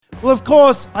Well, of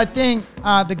course, I think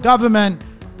the government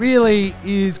really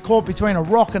is caught between a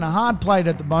rock and a hard plate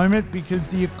at the moment because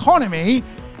the economy,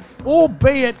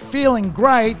 albeit feeling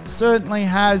great, certainly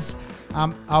has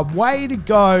a way to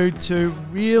go to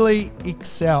really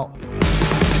excel.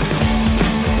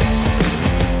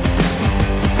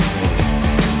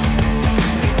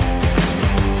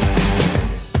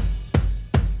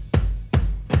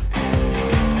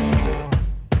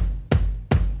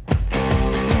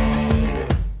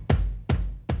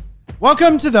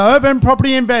 Welcome to the Urban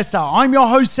Property Investor. I'm your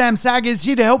host, Sam Saggers,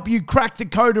 here to help you crack the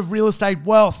code of real estate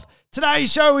wealth.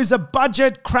 Today's show is a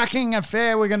budget cracking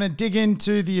affair. We're going to dig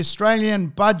into the Australian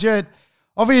budget,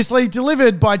 obviously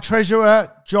delivered by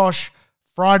Treasurer Josh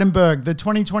Frydenberg. The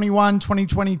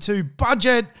 2021-2022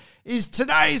 budget is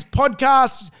today's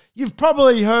podcast. You've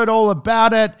probably heard all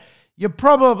about it. You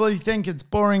probably think it's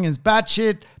boring as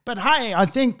batshit, but hey, I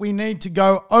think we need to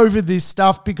go over this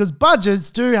stuff because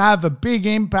budgets do have a big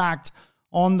impact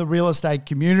on the real estate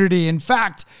community. In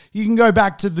fact, you can go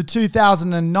back to the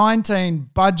 2019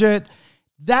 budget.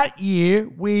 That year,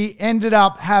 we ended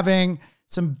up having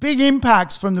some big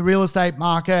impacts from the real estate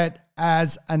market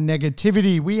as a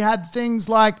negativity. We had things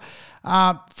like,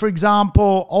 for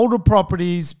example, older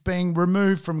properties being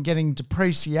removed from getting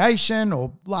depreciation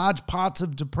or large parts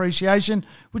of depreciation,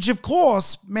 which of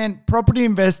course meant property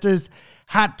investors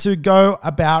had to go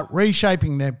about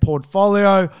reshaping their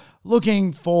portfolio,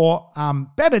 looking for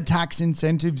better tax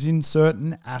incentives in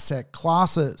certain asset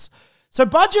classes. So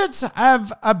budgets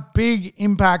have a big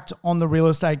impact on the real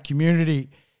estate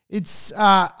community. It's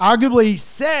arguably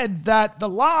said that the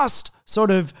last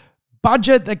sort of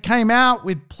budget that came out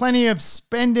with plenty of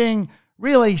spending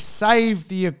really saved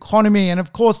the economy. And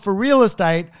of course, for real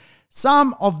estate,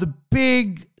 some of the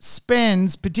big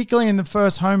spends, particularly in the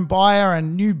first home buyer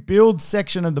and new build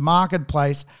section of the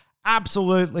marketplace,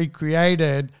 absolutely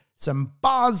created some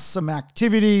buzz, some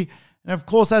activity. And of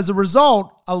course, as a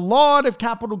result, a lot of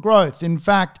capital growth. In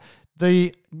fact,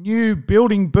 the new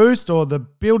building boost or the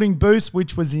building boost,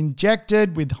 which was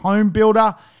injected with Home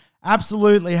Builder,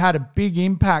 absolutely had a big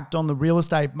impact on the real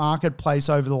estate marketplace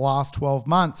over the last 12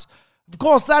 months. Of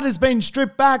course, that has been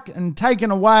stripped back and taken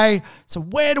away. So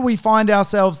where do we find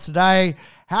ourselves today?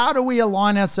 How do we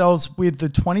align ourselves with the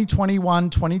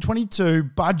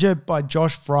 2021-2022 budget by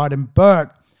Josh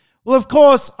Frydenberg? Well, of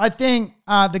course, I think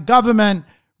the government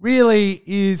really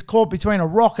is caught between a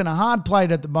rock and a hard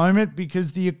plate at the moment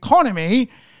because the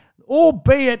economy,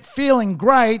 albeit feeling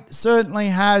great, certainly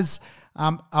has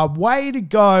a way to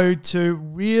go to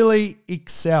really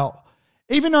excel.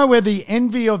 Even though we're the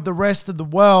envy of the rest of the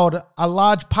world, a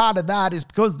large part of that is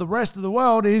because the rest of the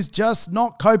world is just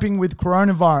not coping with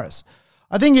coronavirus.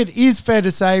 I think it is fair to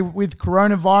say with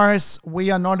coronavirus, we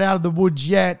are not out of the woods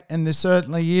yet, and there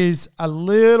certainly is a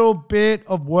little bit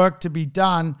of work to be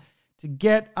done to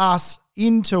get us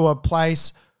into a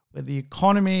place where the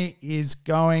economy is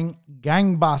going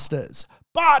gangbusters.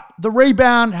 But the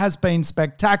rebound has been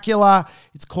spectacular.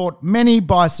 It's caught many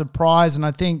by surprise. And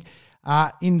I think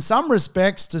in some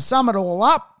respects, to sum it all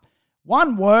up,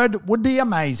 one word would be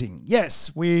amazing.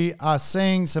 Yes, we are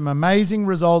seeing some amazing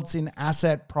results in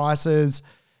asset prices.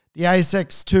 The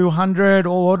ASX 200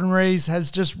 All Ordinaries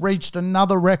has just reached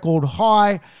another record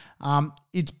high.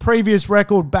 Its previous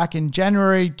record back in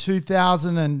January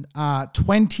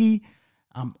 2020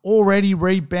 already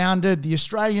rebounded. The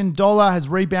Australian dollar has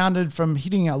rebounded from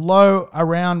hitting a low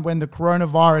around when the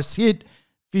coronavirus hit,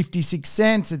 56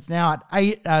 cents. It's now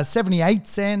at 78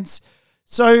 cents.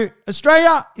 So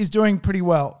Australia is doing pretty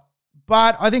well.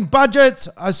 But I think budgets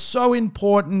are so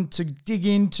important to dig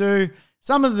into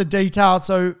some of the details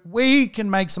so we can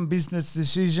make some business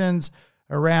decisions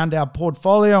around our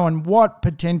portfolio and what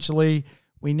potentially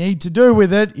we need to do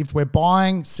with it if we're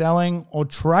buying, selling, or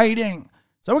trading.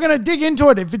 So we're going to dig into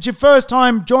it. If it's your first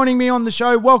time joining me on the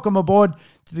show, welcome aboard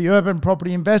to the Urban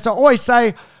Property Investor. I always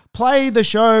say play the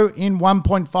show in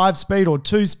 1.5 speed or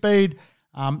 2 speed.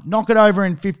 Knock it over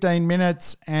in 15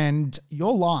 minutes and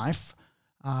your life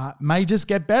may just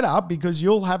get better because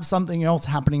you'll have something else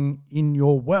happening in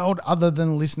your world other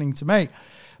than listening to me.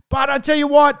 But I tell you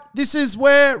what, this is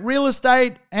where real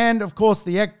estate and, of course,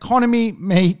 the economy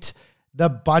meet the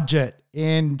budget.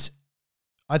 And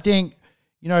I think,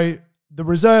 the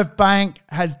Reserve Bank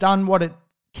has done what it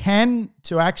can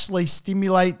to actually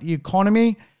stimulate the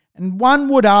economy. And one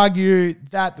would argue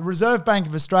that the Reserve Bank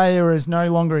of Australia is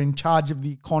no longer in charge of the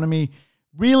economy,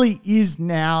 really is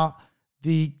now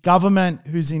the government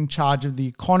who's in charge of the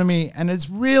economy. And it's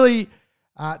really,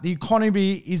 the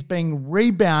economy is being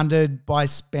rebounded by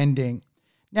spending.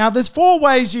 Now, there's 4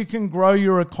 ways you can grow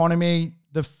your economy.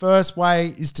 The first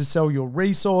way is to sell your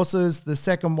resources. The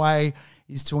second way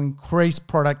is to increase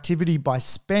productivity by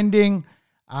spending.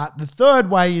 The third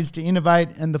way is to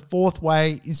innovate. And the fourth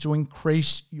way is to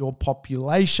increase your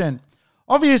population.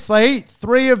 Obviously,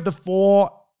 3 of the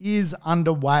 4 is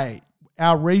underway.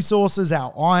 Our resources,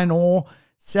 our iron ore,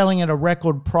 selling at a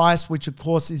record price, which of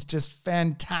course is just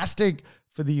fantastic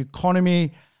for the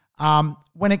economy.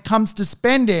 When it comes to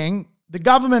spending, the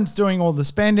government's doing all the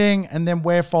spending and then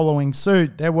we're following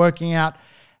suit. They're working out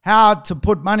how to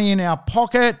put money in our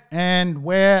pocket and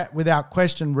we're, without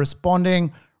question,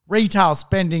 responding. Retail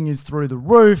spending is through the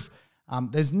roof.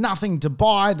 There's nothing to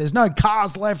buy. There's no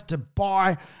cars left to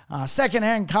buy.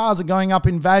 Secondhand cars are going up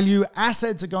in value.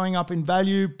 Assets are going up in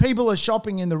value. People are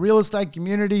shopping in the real estate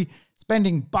community,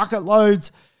 spending bucket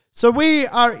loads. So we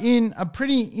are in a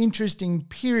pretty interesting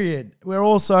period. We're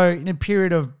also in a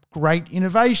period of great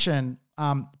innovation.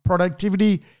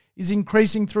 Productivity is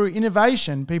increasing through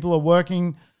innovation. People are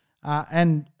working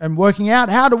and working out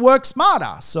how to work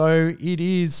smarter. So it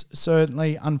is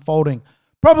certainly unfolding.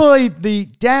 Probably the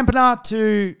dampener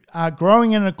to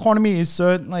growing an economy is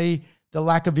certainly the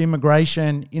lack of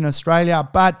immigration in Australia.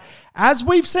 But as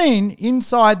we've seen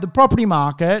inside the property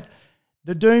market,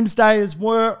 the doomsdayers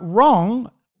were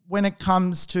wrong when it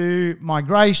comes to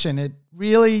migration. It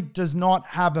really does not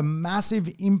have a massive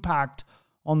impact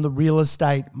on the real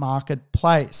estate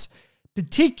marketplace,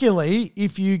 particularly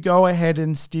if you go ahead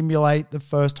and stimulate the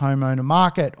first homeowner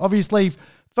market. Obviously,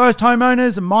 first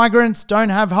homeowners and migrants don't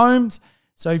have homes.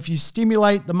 So if you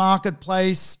stimulate the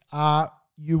marketplace,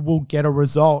 you will get a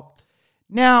result.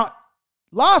 Now,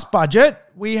 last budget,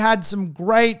 we had some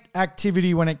great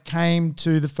activity when it came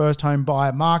to the first home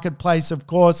buyer marketplace. Of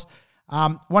course,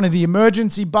 one of the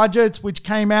emergency budgets which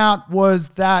came out was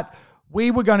that we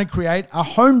were going to create a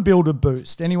home builder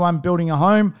boost. Anyone building a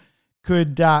home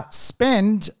could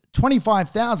spend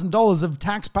 $25,000 of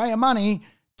taxpayer money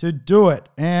to do it.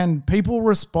 And people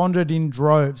responded in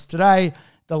droves. Today,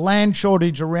 the land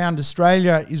shortage around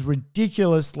Australia is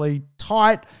ridiculously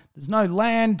tight. There's no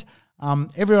land.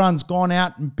 Everyone's gone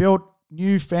out and built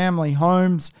new family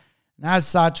homes. And as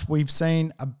such, we've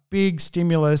seen a big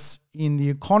stimulus in the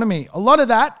economy. A lot of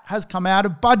that has come out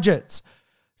of budgets.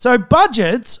 So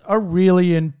budgets are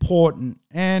really important.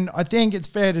 And I think it's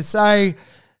fair to say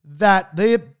that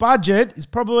the budget is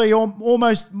probably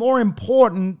almost more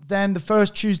important than the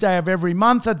first Tuesday of every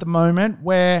month at the moment,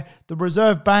 where the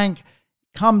Reserve Bank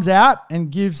comes out and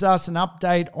gives us an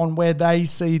update on where they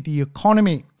see the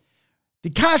economy. The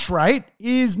cash rate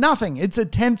is nothing. It's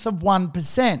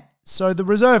 0.1%. So the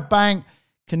Reserve Bank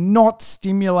cannot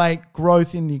stimulate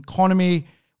growth in the economy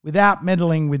without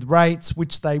meddling with rates,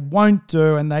 which they won't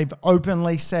do. And they've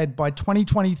openly said by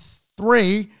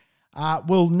 2023,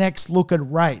 we'll next look at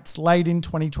rates late in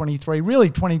 2023, really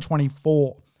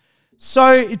 2024.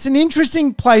 So it's an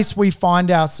interesting place we find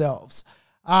ourselves.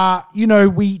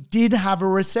 We did have a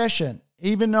recession,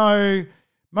 even though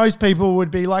most people would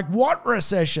be like, what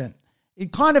recession?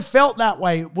 It kind of felt that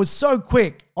way. It was so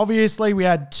quick. Obviously, we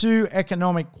had 2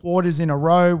 economic quarters in a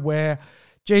row where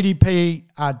GDP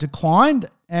declined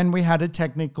and we had a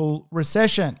technical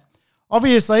recession.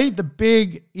 Obviously, the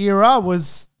big era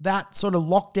was that sort of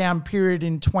lockdown period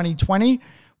in 2020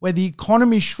 where the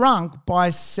economy shrunk by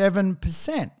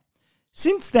 7%.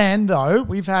 Since then, though,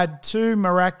 we've had 2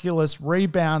 miraculous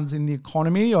rebounds in the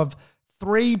economy of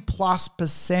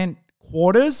 3+%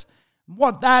 quarters.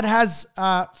 What that has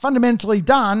fundamentally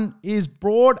done is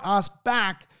brought us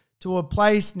back to a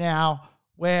place now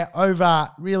where over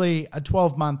really a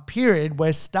 12-month period,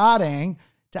 we're starting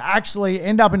to actually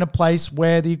end up in a place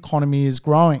where the economy is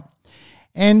growing.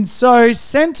 And so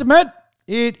sentiment,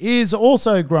 it is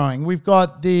also growing. We've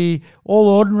got the All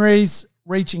Ordinaries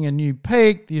reaching a new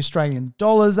peak, the Australian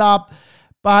dollar's up,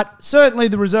 but certainly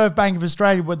the Reserve Bank of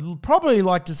Australia would probably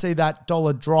like to see that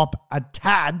dollar drop a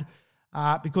tad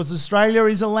because Australia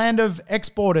is a land of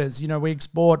exporters. We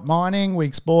export mining, we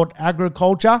export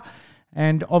agriculture,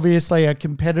 and obviously a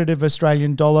competitive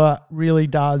Australian dollar really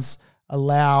does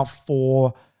allow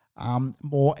for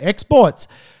more exports.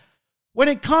 When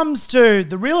it comes to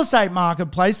the real estate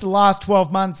marketplace, the last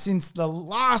 12 months since the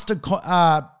last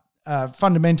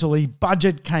fundamentally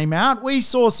budget came out, we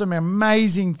saw some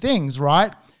amazing things,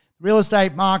 right? Real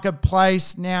estate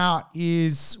marketplace now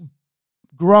is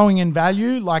growing in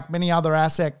value like many other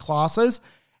asset classes,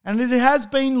 and it has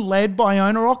been led by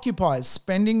owner-occupiers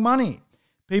spending money.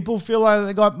 People feel like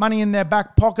they got money in their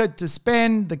back pocket to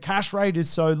spend. The cash rate is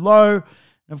so low. And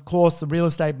of course, the real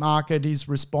estate market is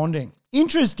responding.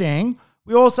 Interesting,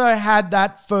 we also had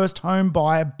that first home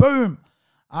buyer boom.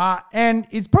 And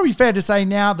it's probably fair to say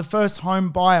now the first home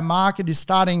buyer market is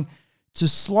starting to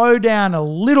slow down a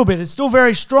little bit. It's still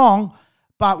very strong,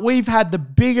 but we've had the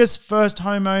biggest first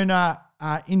homeowner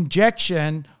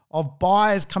injection of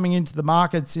buyers coming into the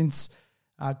market since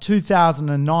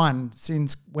 2009,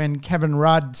 since when Kevin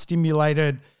Rudd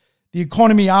stimulated the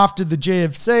economy after the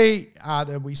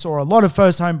GFC. We saw a lot of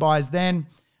first home buyers then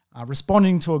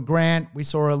responding to a grant. We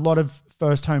saw a lot of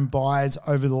first home buyers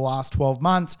over the last 12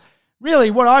 months.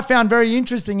 Really, what I found very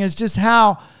interesting is just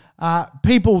how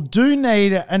people do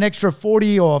need an extra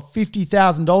 $40,000 or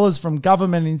 $50,000 from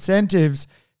government incentives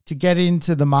to get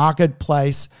into the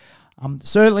marketplace.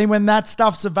 Certainly when that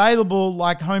stuff's available,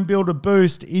 like Home Builder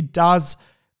Boost, it does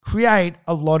create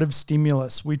a lot of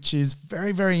stimulus, which is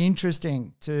very, very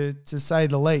interesting to say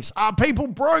the least. Are people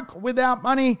broke without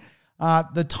money?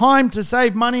 The time to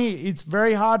save money, it's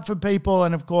very hard for people.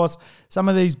 And of course, some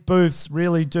of these booths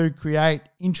really do create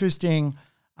interesting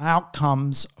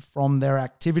outcomes from their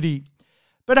activity.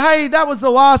 But hey, that was the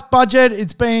last budget.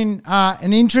 It's been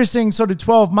an interesting sort of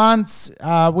 12 months.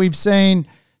 We've seen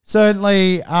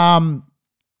certainly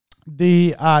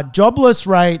the jobless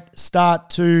rate start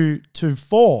to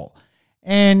fall.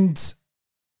 And,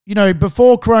 you know,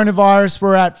 before coronavirus,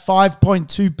 we're at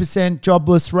 5.2%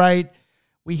 jobless rate.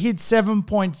 We hit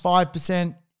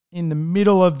 7.5% in the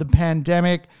middle of the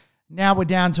pandemic. Now we're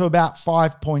down to about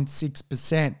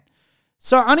 5.6%.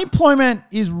 So unemployment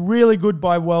is really good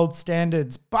by world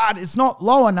standards, but it's not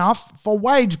low enough for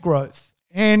wage growth.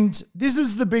 And this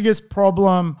is the biggest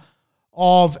problem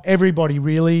of everybody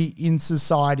really in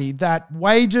society, that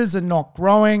wages are not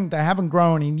growing. They haven't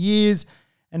grown in years.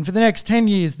 And for the next 10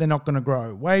 years, they're not going to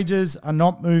grow. Wages are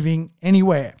not moving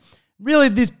anywhere. Really,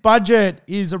 this budget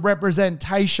is a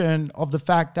representation of the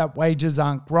fact that wages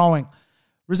aren't growing.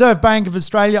 Reserve Bank of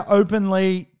Australia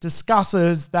openly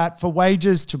discusses that for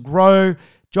wages to grow,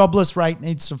 jobless rate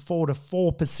needs to fall to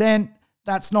 4%.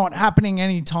 That's not happening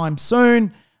anytime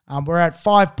soon. We're at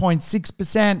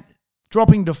 5.6%.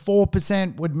 Dropping to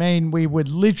 4% would mean we would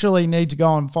literally need to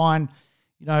go and find,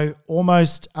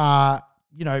 almost,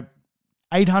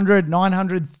 800,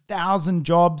 900,000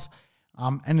 jobs.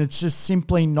 And it's just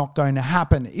simply not going to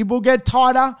happen. It will get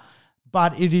tighter,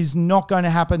 but it is not going to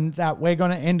happen that we're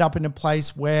going to end up in a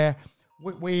place where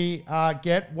we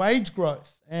get wage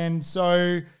growth. And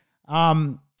so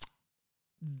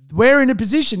we're in a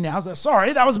position now.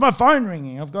 Sorry, that was my phone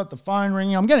ringing. I've got the phone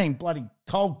ringing. I'm getting bloody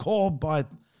cold called by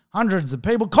hundreds of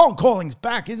people. Cold calling's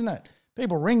back, isn't it?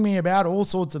 People ring me about all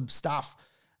sorts of stuff.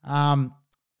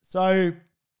 So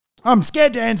I'm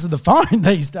scared to answer the phone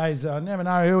these days. I never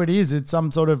know who it is. It's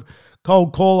some sort of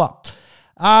cold caller.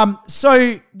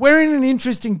 So we're in an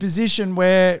interesting position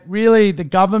where really the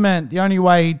government, the only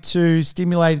way to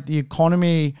stimulate the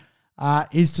economy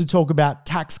is to talk about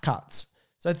tax cuts.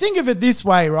 So think of it this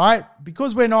way, right?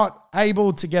 Because we're not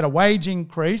able to get a wage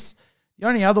increase, the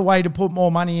only other way to put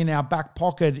more money in our back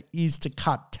pocket is to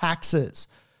cut taxes.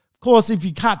 Of course, if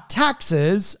you cut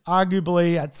taxes,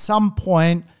 arguably at some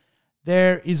point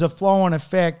there is a flow-on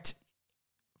effect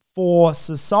for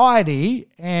society,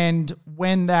 and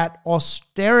when that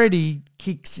austerity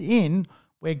kicks in,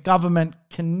 where government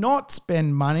cannot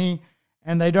spend money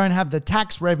and they don't have the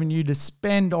tax revenue to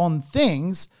spend on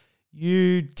things,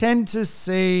 you tend to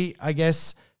see, I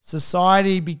guess,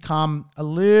 society become a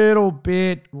little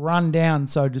bit run down,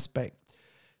 so to speak.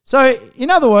 So, in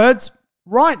other words,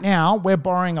 right now we're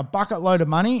borrowing a bucket load of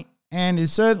money, and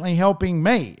is certainly helping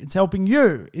me. It's helping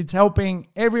you. It's helping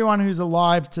everyone who's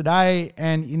alive today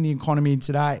and in the economy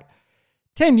today.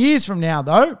 10 years from now,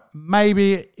 though,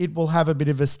 maybe it will have a bit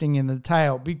of a sting in the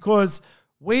tail, because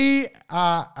we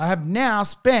have now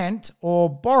spent or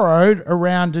borrowed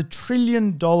around $1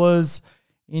 trillion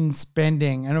in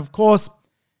spending. And of course,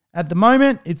 at the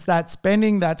moment, it's that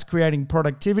spending that's creating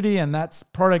productivity, and that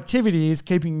productivity is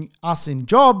keeping us in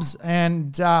jobs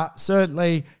and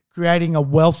certainly creating a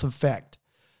wealth effect.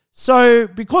 So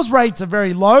because rates are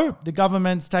very low, the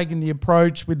government's taken the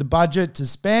approach with the budget to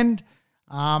spend.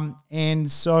 And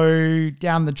so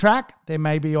down the track, there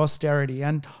may be austerity.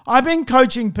 And I've been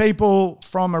coaching people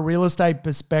from a real estate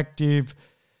perspective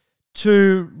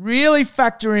to really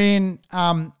factor in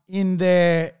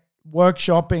their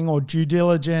workshopping or due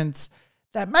diligence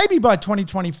that maybe by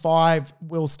 2025,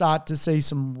 we'll start to see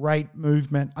some rate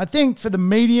movement. I think for the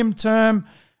medium term,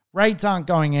 rates aren't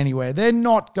going anywhere. They're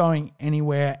not going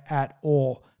anywhere at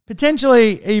all.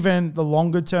 Potentially even the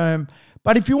longer term.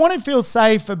 But if you want to feel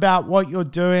safe about what you're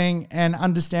doing and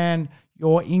understand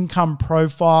your income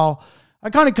profile,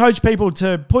 I kind of coach people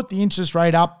to put the interest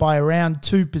rate up by around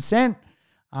 2%.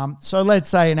 So let's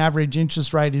say an average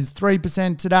interest rate is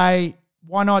 3% today.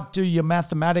 Why not do your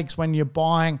mathematics when you're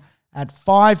buying at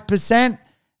 5%?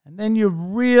 And then you're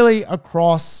really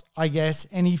across, I guess,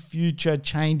 any future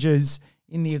changes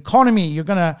in the economy. You're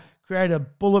going to create a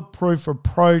bulletproof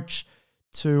approach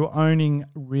to owning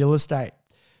real estate.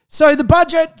 So the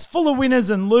budget's full of winners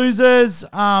and losers,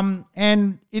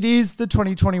 and it is the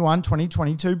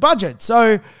 2021-2022 budget.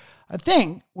 So I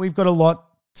think we've got a lot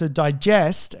to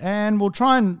digest, and we'll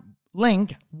try and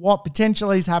link what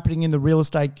potentially is happening in the real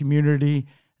estate community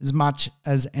as much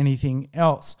as anything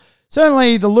else.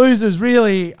 Certainly the losers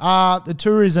really are the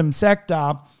tourism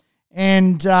sector,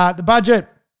 and the budget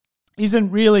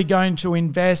isn't really going to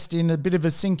invest in a bit of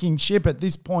a sinking ship at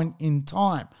this point in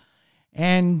time.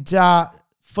 And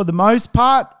for the most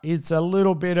part, it's a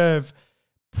little bit of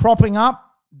propping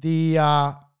up the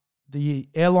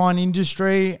airline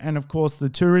industry and, of course, the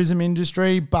tourism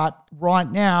industry. But right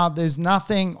now, there's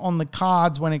nothing on the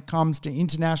cards when it comes to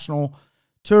international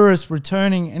tourists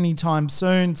returning anytime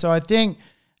soon. So I think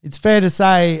it's fair to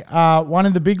say one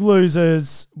of the big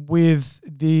losers with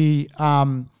the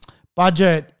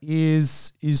budget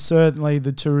is certainly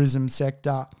the tourism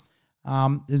sector.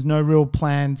 There's no real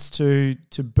plans to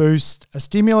boost a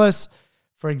stimulus,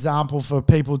 for example, for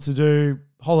people to do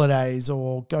holidays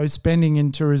or go spending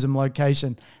in tourism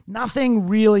location. Nothing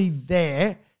really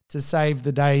there to save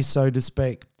the day, so to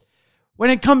speak.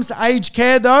 When it comes to aged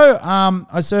care, though,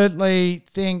 I certainly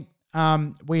think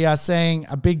we are seeing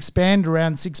a big spend,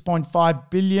 around $6.5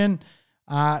 billion,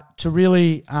 to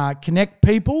really connect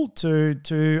people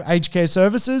to aged care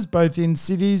services, both in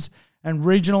cities and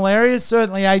regional areas.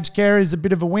 Certainly aged care is a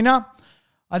bit of a winner.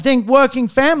 I think working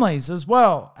families as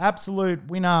well, absolute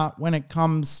winner when it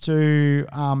comes to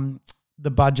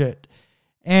the budget.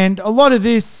 And a lot of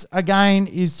this, again,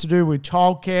 is to do with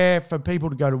childcare for people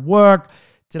to go to work.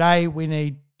 Today, we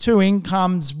need two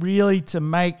incomes really to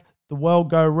make the world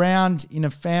go round in a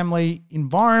family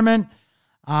environment.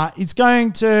 It's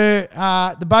going to,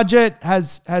 the budget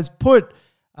has put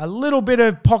a little bit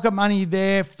of pocket money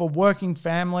there for working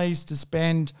families to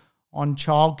spend on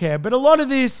childcare. But a lot of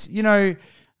this,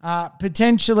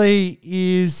 potentially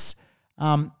is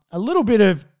a little bit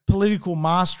of political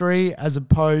mastery as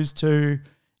opposed to,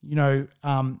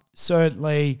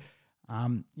 certainly,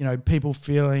 people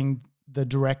feeling the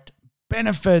direct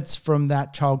benefits from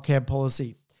that childcare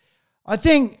policy. I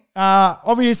think,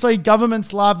 obviously,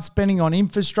 governments love spending on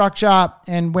infrastructure.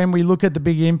 And when we look at the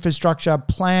big infrastructure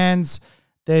plans,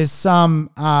 there's some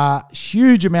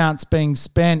huge amounts being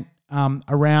spent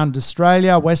around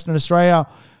Australia, Western Australia,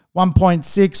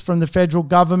 1.6 from the federal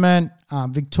government,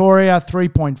 Victoria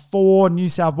 3.4, New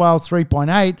South Wales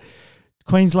 3.8,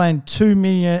 Queensland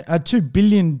 $2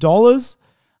 billion,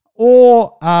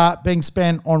 or being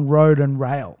spent on road and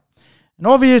rail. And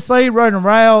obviously, road and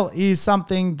rail is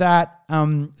something that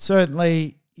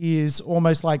certainly is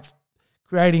almost like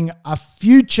creating a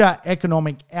future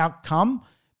economic outcome,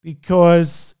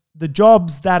 because the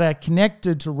jobs that are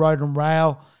connected to road and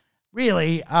rail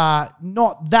really are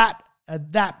not that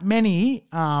many.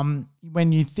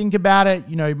 When you think about it,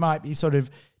 it might be sort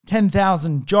of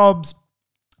 10,000 jobs,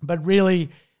 but really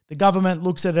the government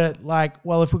looks at it like,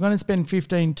 well, if we're going to spend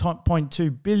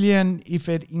 $15.2 billion, if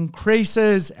it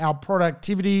increases our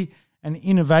productivity and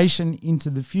innovation into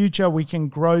the future, we can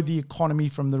grow the economy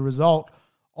from the result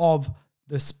of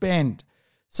the spend.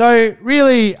 So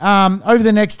really, over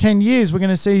the next 10 years, we're going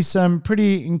to see some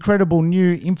pretty incredible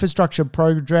new infrastructure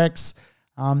projects,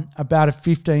 about a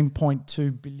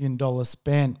 $15.2 billion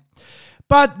spend.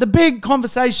 But the big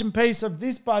conversation piece of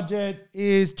this budget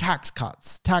is tax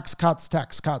cuts.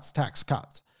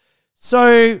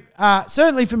 So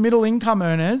certainly for middle income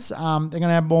earners, they're going to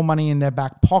have more money in their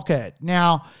back pocket.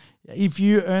 Now, if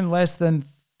you earn less than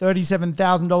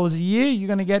 $37,000 a year, you're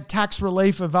going to get tax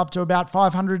relief of up to about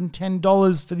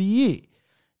 $510 for the year.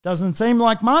 Doesn't seem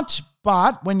like much,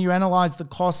 but when you analyze the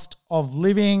cost of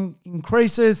living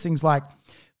increases, things like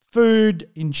food,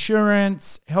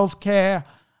 insurance, healthcare,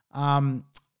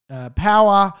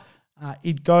 power,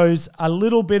 it goes a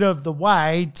little bit of the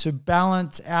way to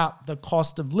balance out the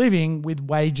cost of living with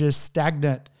wages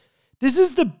stagnant. This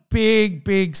is the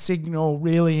big signal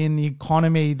really in the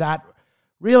economy that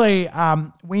really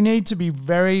we need to be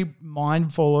very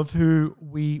mindful of who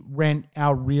we rent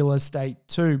our real estate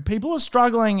to. People are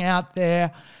struggling out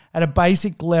there at a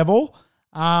basic level,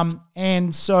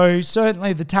 and so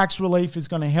certainly the tax relief is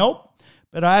going to help.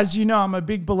 But as you know, I'm a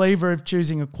big believer of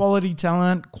choosing a quality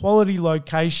talent, quality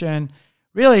location,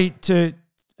 really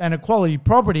and a quality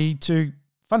property to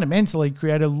fundamentally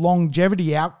create a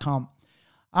longevity outcome.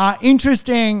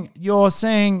 Interesting, you're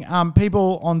seeing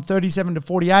people on 37 to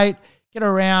 48 get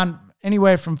around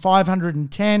anywhere from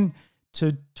 $510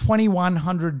 to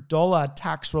 $2,100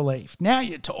 tax relief. Now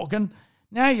you're talking.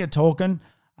 Now you're talking.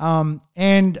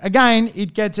 And again,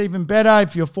 it gets even better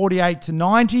if you're 48 to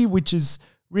 90, which is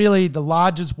really the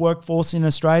largest workforce in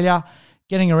Australia,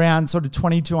 getting around sort of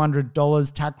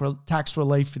 $2,200 tax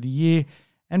relief for the year.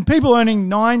 And people earning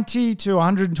 $90,000 to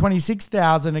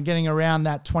 $126,000 are getting around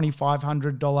that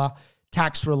 $2,500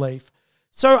 tax relief.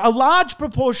 So a large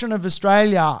proportion of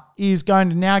Australia is going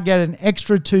to now get an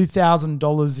extra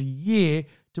 $2,000 a year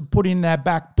to put in their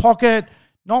back pocket,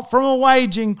 not from a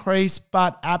wage increase,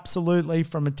 but absolutely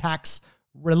from a tax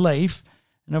relief.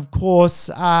 And of course,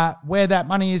 where that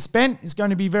money is spent is going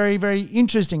to be very, very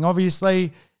interesting.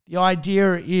 Obviously, the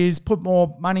idea is put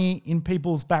more money in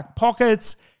people's back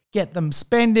pockets, get them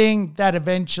spending. That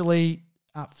eventually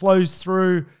flows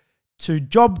through to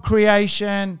job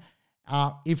creation.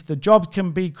 If the job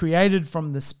can be created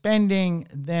from the spending,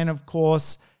 then of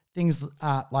course things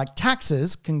like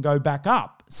taxes can go back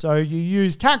up. So you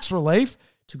use tax relief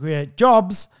to create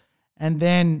jobs, and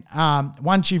then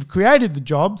once you've created the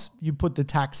jobs, you put the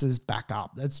taxes back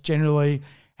up. That's generally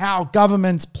how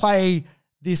governments play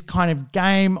this kind of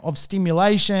game of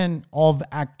stimulation of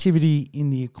activity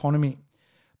in the economy.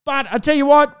 But I tell you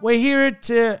what, we're here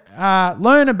to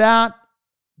learn about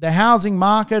the housing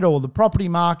market or the property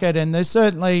market, and there's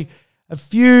certainly a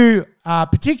few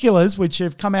particulars which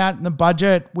have come out in the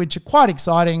budget which are quite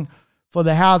exciting for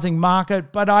the housing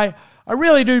market. But I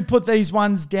really do put these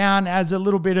ones down as a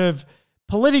little bit of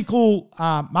political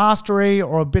mastery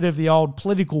or a bit of the old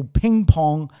political ping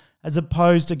pong, as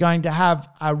opposed to going to have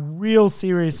a real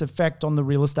serious effect on the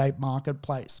real estate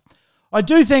marketplace. I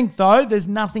do think, though, there's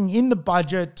nothing in the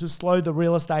budget to slow the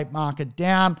real estate market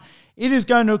down. It is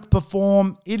going to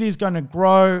perform. It is going to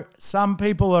grow. Some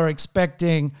people are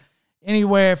expecting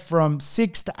anywhere from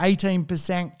 6 to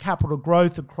 18% capital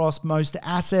growth across most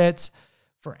assets.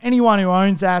 For anyone who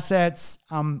owns assets,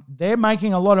 they're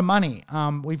making a lot of money.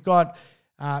 We've got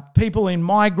people in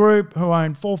my group who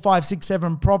own 4, 5, 6,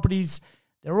 7 properties.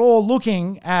 They're all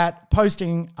looking at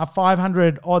posting a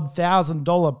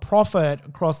 $500,000 profit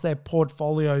across their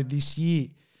portfolio this year.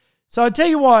 So I tell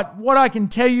you what I can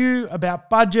tell you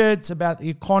about budgets, about the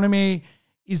economy,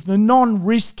 is the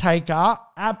non-risk taker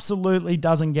absolutely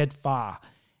doesn't get far.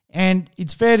 And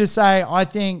it's fair to say, I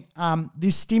think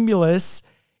this stimulus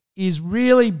is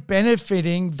really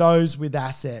benefiting those with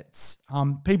assets.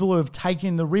 People who have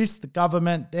taken the risk, the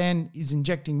government then is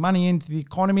injecting money into the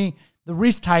economy. The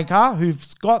risk taker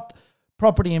who's got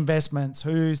property investments,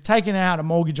 who's taken out a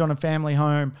mortgage on a family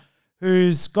home,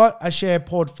 who's got a share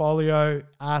portfolio,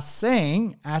 are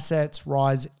seeing assets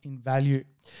rise in value.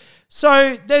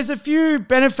 So there's a few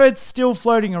benefits still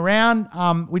floating around,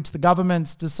 which the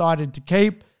government's decided to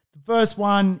keep. The first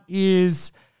one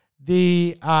is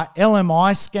the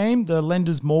LMI scheme, the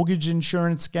Lenders Mortgage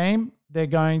Insurance Scheme. They're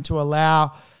going to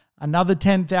allow another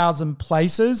 10,000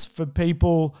 places for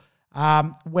people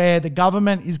where the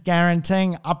government is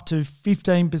guaranteeing up to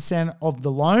 15% of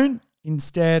the loan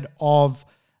instead of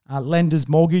lender's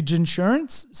mortgage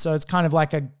insurance. So it's kind of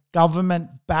like a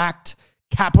government-backed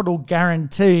capital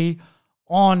guarantee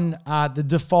on the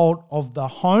default of the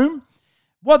home.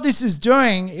 What this is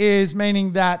doing is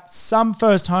meaning that some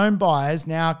first home buyers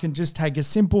now can just take a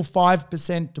simple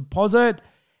 5% deposit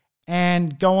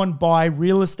and go and buy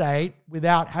real estate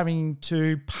without having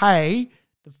to pay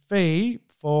the fee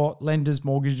for lender's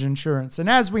mortgage insurance. And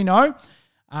as we know,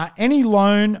 any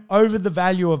loan over the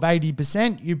value of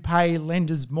 80%, you pay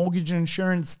lender's mortgage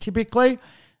insurance typically.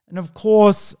 And of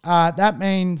course, that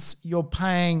means you're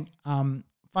paying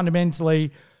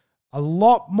fundamentally a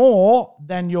lot more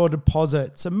than your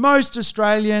deposit. So most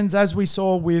Australians, as we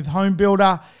saw with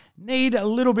HomeBuilder, need a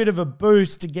little bit of a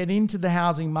boost to get into the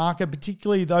housing market,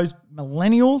 particularly those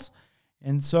millennials.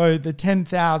 And so the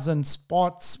 10,000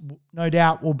 spots, no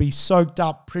doubt, will be soaked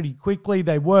up pretty quickly.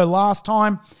 They were last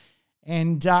time.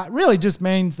 And it really just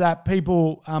means that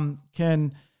people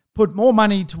can put more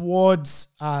money towards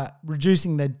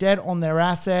reducing their debt on their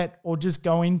asset, or just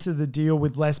go into the deal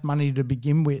with less money to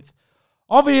begin with.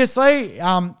 Obviously,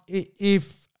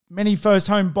 if many first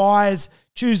home buyers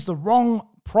choose the wrong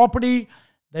property,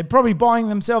 they're probably buying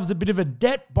themselves a bit of a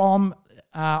debt bomb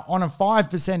on a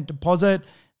 5% deposit.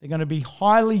 They're going to be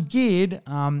highly geared,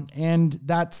 and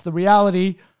that's the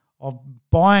reality of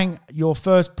buying your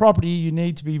first property. You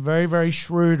need to be very, very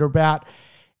shrewd about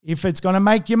if it's going to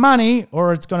make you money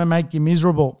or it's going to make you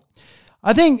miserable.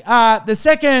 I think the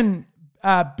second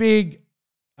big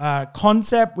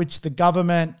concept which the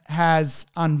government has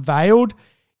unveiled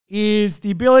is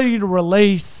the ability to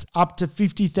release up to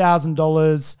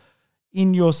 $50,000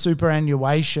 in your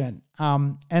superannuation.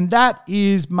 And that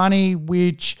is money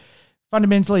which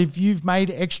Fundamentally, if you've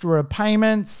made extra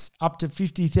payments up to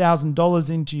 $50,000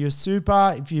 into your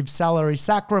super, if you've salary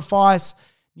sacrifice,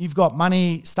 you've got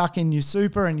money stuck in your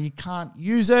super and you can't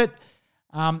use it,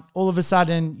 all of a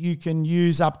sudden you can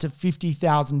use up to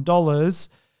 $50,000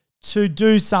 to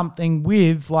do something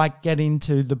with, like get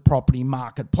into the property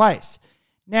marketplace.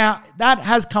 Now, that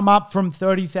has come up from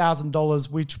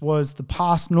 $30,000, which was the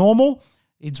past normal.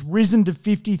 It's risen to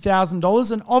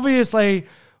 $50,000. And obviously,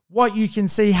 what you can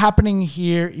see happening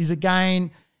here is,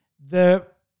 again, the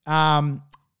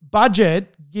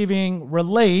budget giving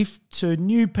relief to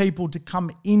new people to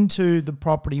come into the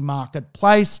property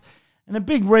marketplace. And a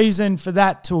big reason for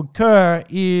that to occur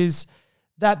is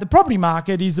that the property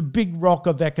market is a big rock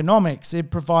of economics. It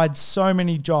provides so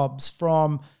many jobs,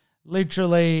 from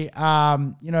literally,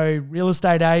 real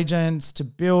estate agents to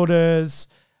builders,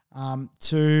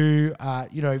 to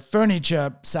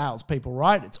furniture salespeople,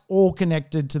 right? It's all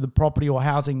connected to the property or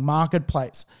housing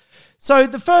marketplace. So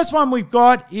the first one we've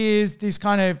got is this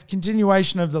kind of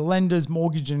continuation of the lender's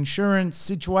mortgage insurance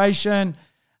situation.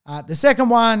 The second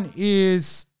one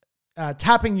is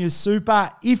tapping your super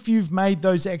if you've made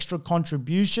those extra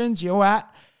contributions. I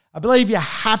believe you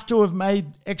have to have made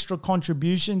extra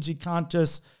contributions. You can't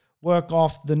just work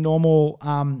off the normal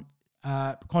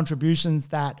contributions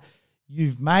that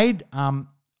you've made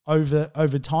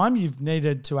over time. You've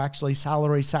needed to actually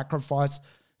salary sacrifice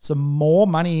some more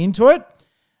money into it.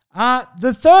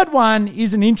 The third one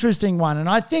is an interesting one, and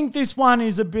I think this one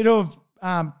is a bit of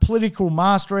political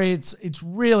mastery. It's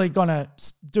really going to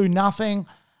do nothing.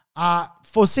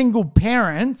 For single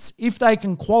parents, if they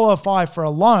can qualify for a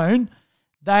loan,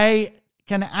 they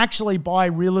can actually buy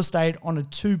real estate on a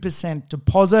 2%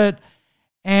 deposit,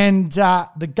 and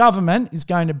the government is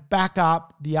going to back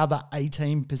up the other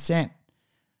 18%.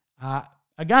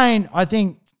 Again, I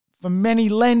think for many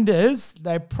lenders,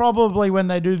 they probably, when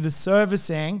they do the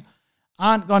servicing,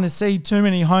 aren't going to see too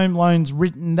many home loans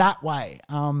written that way,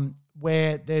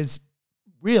 where there's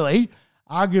really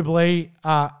arguably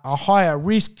a higher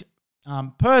risk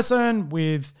person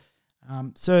with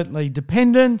certainly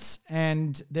dependents,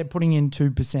 and they're putting in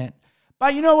 2%.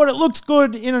 But you know what? It looks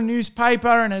good in a newspaper,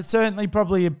 and it certainly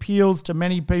probably appeals to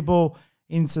many people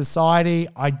in society.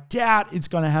 I doubt it's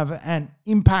going to have an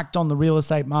impact on the real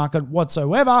estate market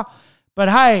whatsoever. But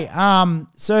hey,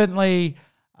 certainly,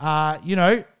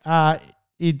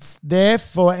 it's there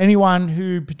for anyone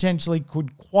who potentially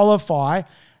could qualify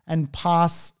and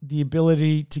pass the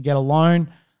ability to get a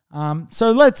loan.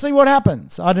 So let's see what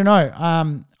happens. I don't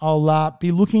know. I'll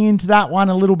be looking into that one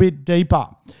a little bit deeper.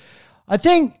 I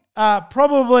think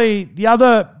probably the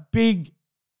other big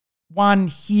one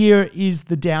here is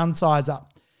the downsizer.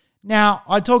 Now,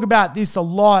 I talk about this a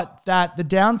lot, that the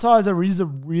downsizer is a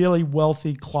really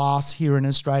wealthy class here in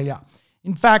Australia.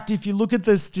 In fact, if you look at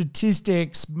the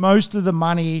statistics, most of the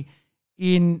money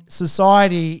in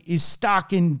society is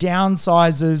stuck in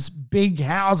downsizers' big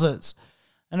houses.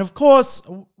 And of course,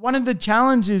 one of the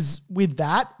challenges with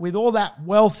that, with all that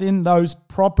wealth in those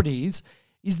properties,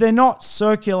 is they're not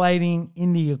circulating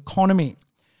in the economy.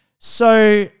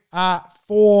 So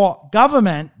for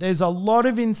government, there's a lot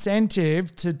of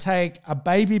incentive to take a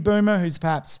baby boomer who's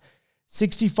perhaps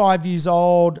 65 years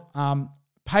old,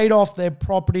 paid off their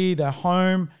property, their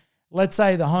home. Let's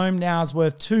say the home now is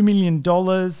worth $2 million.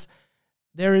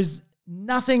 There is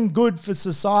nothing good for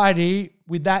society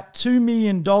with that $2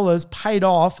 million paid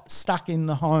off stuck in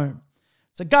the home.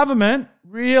 So government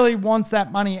really wants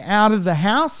that money out of the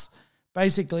house,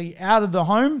 basically out of the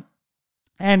home,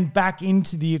 and back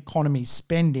into the economy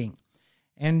spending.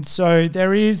 And so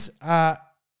there is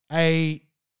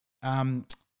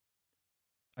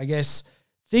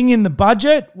thing in the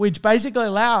budget which basically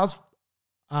allows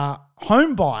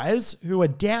home buyers who are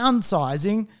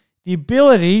downsizing the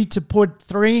ability to put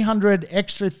 $300,000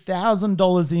 extra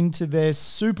into their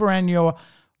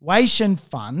superannuation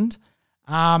fund,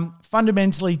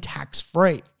 fundamentally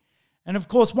tax-free. And of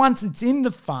course, once it's in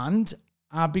the fund,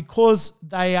 because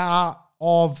they are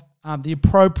of the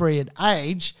appropriate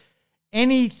age,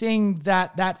 anything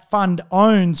that fund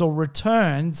owns or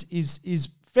returns is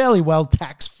fairly well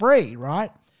tax-free,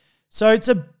 right? So it's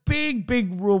a big,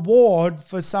 big reward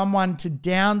for someone to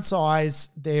downsize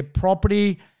their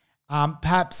property,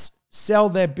 perhaps sell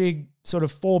their big sort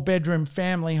of 4-bedroom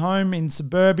family home in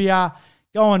suburbia,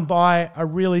 go and buy a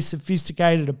really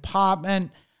sophisticated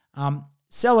apartment,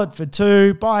 sell it for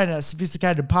 2, buy a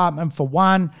sophisticated apartment for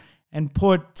 1, and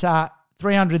put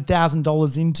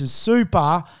 $300,000 into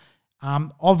super,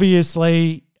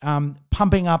 obviously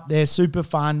pumping up their super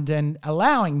fund and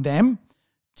allowing them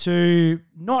to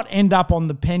not end up on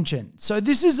the pension. So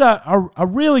this is a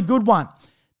really good one.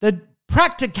 The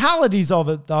practicalities of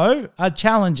it, though, are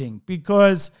challenging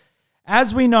because,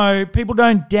 as we know, people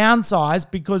don't downsize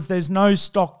because there's no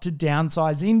stock to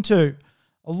downsize into.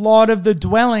 A lot of the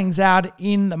dwellings out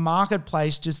in the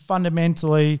marketplace just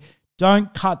fundamentally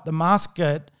don't cut the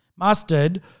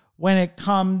mustard when it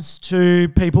comes to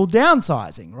people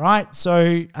downsizing, right?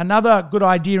 So another good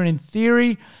idea in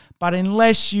theory, but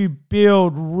unless you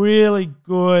build really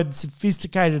good,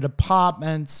 sophisticated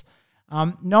apartments,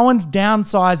 no one's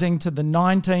downsizing to the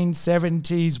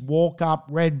 1970s walk-up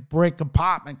red brick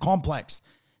apartment complex.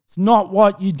 It's not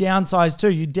what you downsize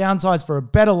to. You downsize for a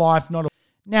better life, not a...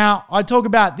 Now, I talk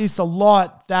about this a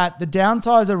lot, that the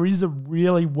downsizer is a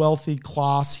really wealthy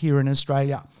class here in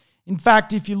Australia. In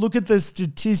fact, if you look at the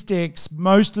statistics,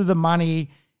 most of the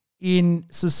money in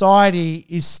society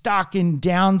is stuck in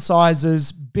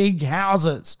downsizers' big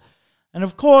houses. And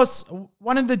of course,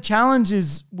 one of the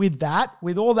challenges with that,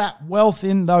 with all that wealth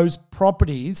in those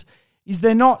properties, is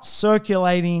they're not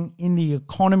circulating in the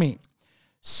economy.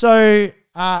 So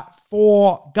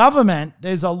for government,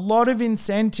 there's a lot of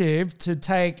incentive to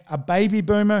take a baby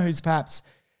boomer who's perhaps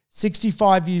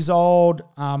 65 years old,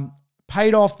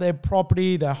 paid off their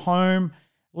property, their home.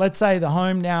 Let's say the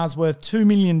home now is worth $2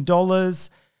 million.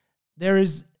 There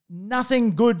is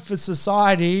nothing good for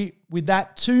society with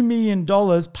that $2 million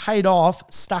paid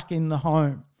off stuck in the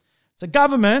home. So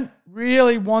government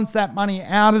really wants that money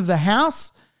out of the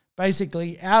house,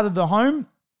 basically out of the home,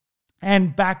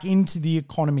 and back into the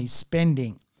economy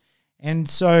spending. And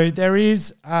so there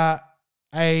is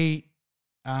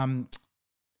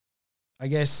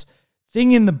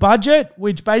thing in the budget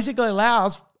which basically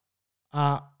allows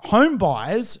home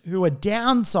buyers who are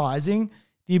downsizing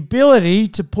the ability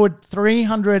to put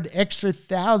 $300,000 extra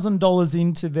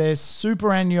into their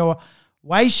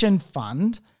superannuation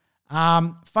fund,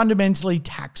 fundamentally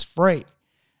tax-free.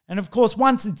 And of course,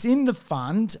 once it's in the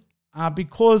fund,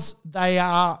 because they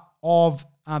are of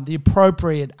the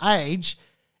appropriate age,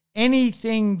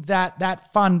 anything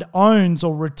that fund owns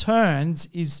or returns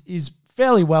is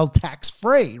fairly well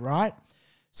tax-free, right?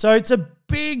 So it's a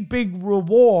big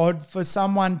reward for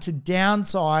someone to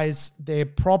downsize their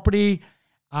property,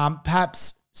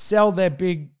 perhaps sell their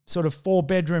big sort of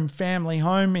 4-bedroom family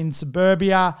home in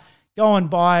suburbia, go and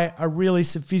buy a really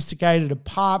sophisticated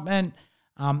apartment,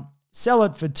 sell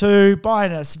it for 2, buy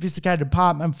a sophisticated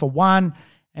apartment for 1,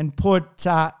 and put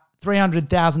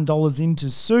 $300,000 into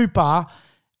super,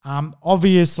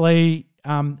 obviously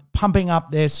pumping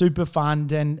up their super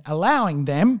fund and allowing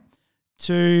them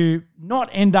to not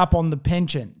end up on the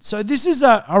pension. So this is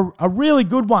a really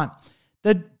good one.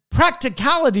 The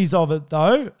practicalities of it,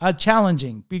 though, are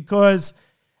challenging because,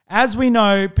 as we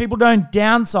know, people don't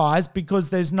downsize because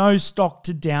there's no stock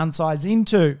to downsize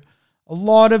into. A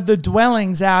lot of the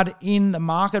dwellings out in the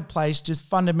marketplace just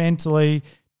fundamentally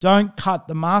don't cut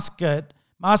the mustard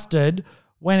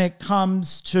when it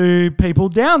comes to people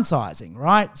downsizing,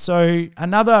 right? So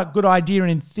another good idea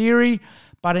in theory,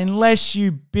 but unless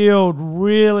you build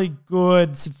really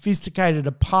good, sophisticated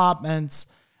apartments,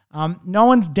 no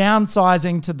one's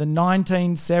downsizing to the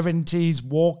 1970s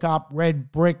walk-up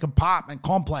red brick apartment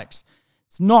complex.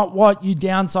 It's not what you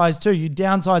downsize to. You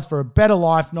downsize for a better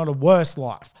life, not a worse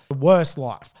life. A worse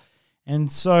life.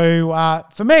 And so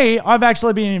for me, I've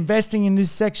actually been investing in this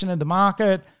section of the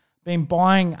market, been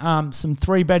buying some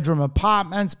 3-bedroom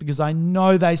apartments because I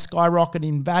know they skyrocket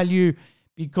in value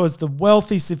because the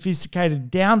wealthy,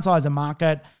 sophisticated downsizer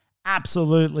market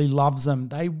absolutely loves them.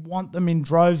 They want them in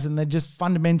droves and they just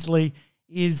fundamentally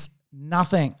is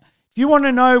nothing. If you want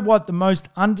to know what the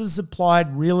most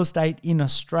undersupplied real estate in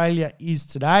Australia is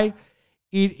today,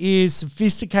 it is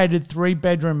sophisticated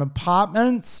 3-bedroom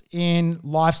apartments in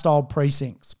lifestyle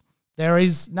precincts. There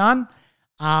is none.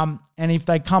 And if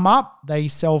they come up, they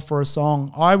sell for a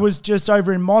song. I was just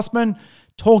over in Mossman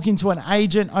talking to an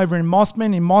agent over in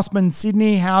Mossman. In Mossman,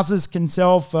 Sydney, houses can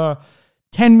sell for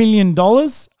 $10 million.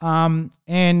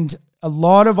 And a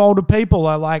lot of older people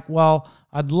are like, well,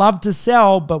 I'd love to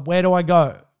sell, but where do I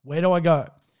go? Where do I go?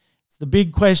 It's the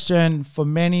big question for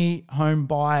many home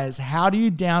buyers. How do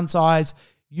you downsize,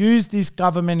 use this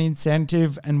government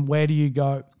incentive, and where do you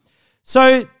go?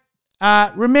 So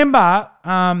remember,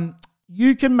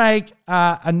 you can make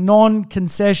a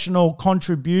non-concessional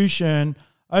contribution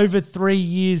over 3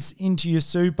 years into your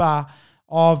super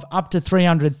of up to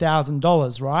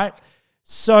 $300,000, right?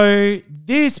 So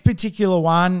this particular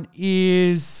one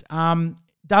is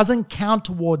doesn't count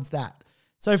towards that.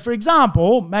 So for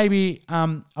example, maybe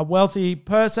a wealthy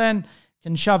person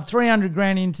can shove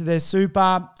 $300,000 into their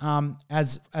super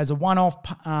as a one-off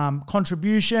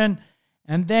contribution,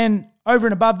 and then over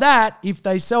and above that, if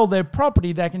they sell their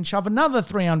property, they can shove another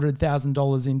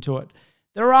 $300,000 into it.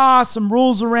 There are some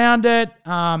rules around it.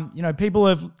 People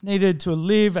have needed to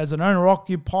live as an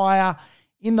owner-occupier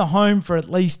in the home for at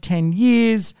least 10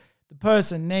 years. The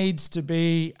person needs to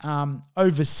be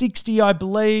over 60, I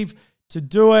believe, to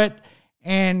do it.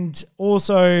 And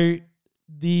also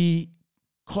the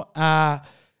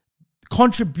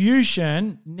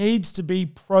contribution needs to be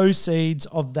proceeds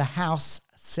of the house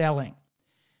selling.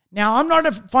 Now, I'm not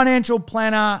a financial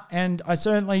planner, and I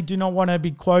certainly do not want to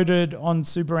be quoted on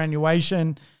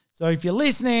superannuation. So if you're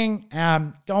listening,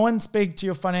 go and speak to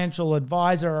your financial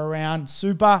advisor around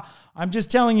super. I'm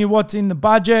just telling you what's in the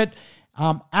budget.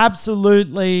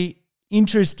 Absolutely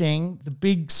interesting, the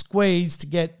big squeeze to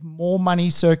get more money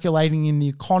circulating in the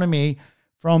economy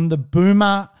from the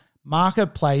boomer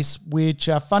marketplace, which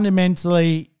are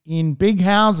fundamentally in big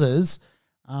houses,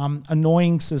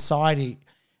 annoying society.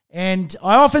 And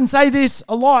I often say this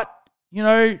a lot,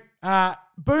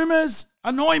 boomers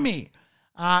annoy me.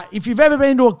 If you've ever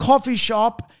been to a coffee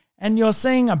shop and you're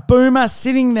seeing a boomer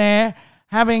sitting there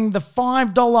having the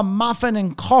 $5 muffin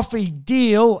and coffee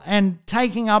deal and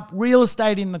taking up real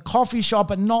estate in the coffee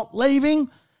shop and not leaving,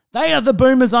 they are the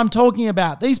boomers I'm talking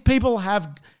about. These people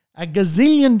have a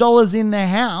gazillion dollars in their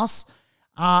house.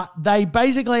 They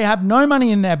basically have no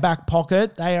money in their back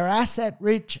pocket. They are asset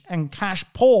rich and cash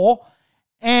poor.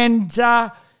 And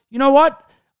you know what?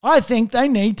 I think they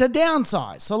need to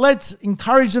downsize. So let's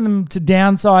encourage them to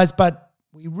downsize, but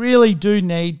we really do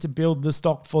need to build the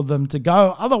stock for them to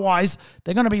go. Otherwise,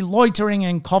 they're going to be loitering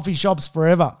in coffee shops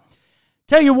forever.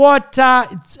 Tell you what,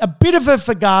 it's a bit of a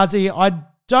fugazi. I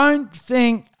don't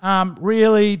think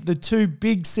really the two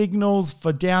big signals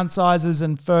for downsizers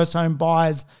and first home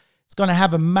buyers, it's going to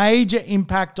have a major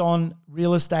impact on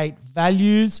real estate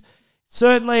values.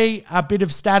 Certainly a bit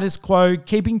of status quo,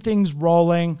 keeping things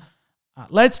rolling.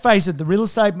 Let's face it, the real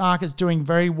estate market's doing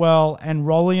very well and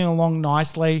rolling along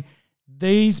nicely.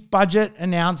 These budget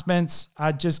announcements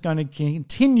are just going to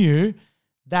continue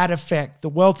that effect. The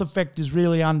wealth effect is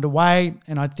really underway,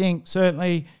 and I think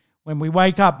certainly when we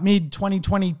wake up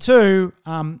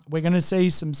mid-2022, we're going to see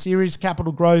some serious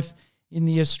capital growth in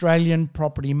the Australian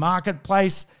property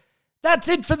marketplace. That's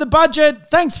it for the budget.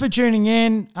 Thanks for tuning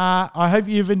in. I hope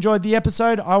you've enjoyed the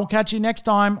episode. I will catch you next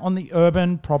time on the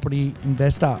Urban Property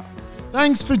Investor.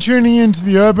 Thanks for tuning in to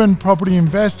the Urban Property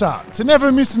Investor. To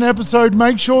never miss an episode,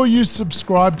 make sure you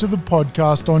subscribe to the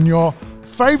podcast on your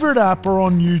favorite app or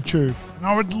on YouTube. And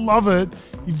I would love it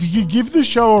if you could give the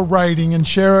show a rating and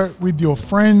share it with your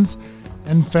friends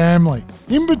and family.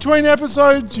 In between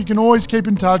episodes, you can always keep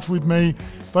in touch with me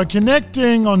by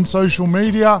connecting on social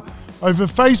media over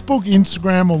Facebook,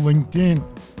 Instagram, or LinkedIn.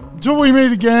 Until we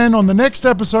meet again on the next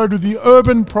episode of the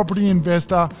Urban Property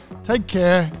Investor, take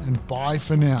care and bye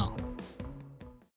for now.